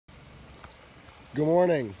Good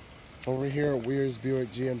morning. Over here at Weirs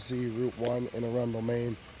Buick GMC Route 1 in Arundel,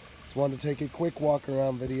 Maine. Just wanted to take a quick walk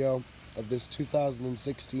around video of this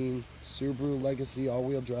 2016 Subaru Legacy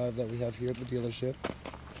all-wheel drive that we have here at the dealership.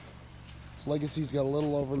 This Legacy's got a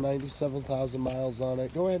little over 97,000 miles on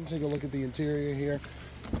it. Go ahead and take a look at the interior here.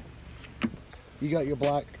 You got your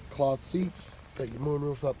black cloth seats, got your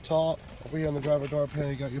moonroof up top. Over here on the driver door panel,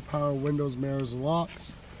 you got your power windows, mirrors, and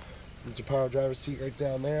locks. Got your power driver's seat right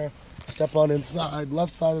down there. Step on inside,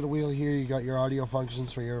 left side of the wheel here, you got your audio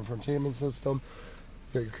functions for your infotainment system.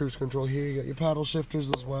 You got your cruise control here, you got your paddle shifters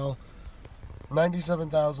as well.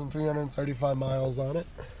 97,335 miles on it.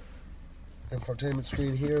 Infotainment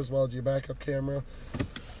screen here as well as your backup camera.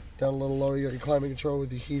 Down a little lower, you got your climate control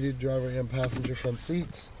with your heated driver and passenger front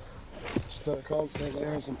seats. Center console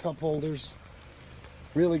there, some cup holders.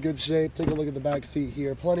 Really good shape. Take a look at the back seat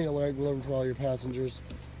here. Plenty of leg room for all your passengers.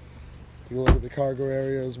 Take a look at the cargo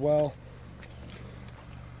area as well.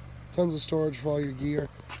 Tons of storage for all your gear.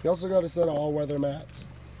 You also got a set of all-weather mats.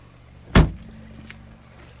 If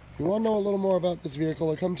you want to know a little more about this vehicle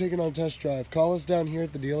or come take it on a test drive, call us down here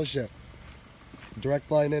at the dealership. Direct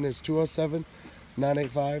line in is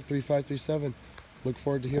 207-985-3537. Look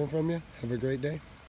forward to hearing from you. Have a great day.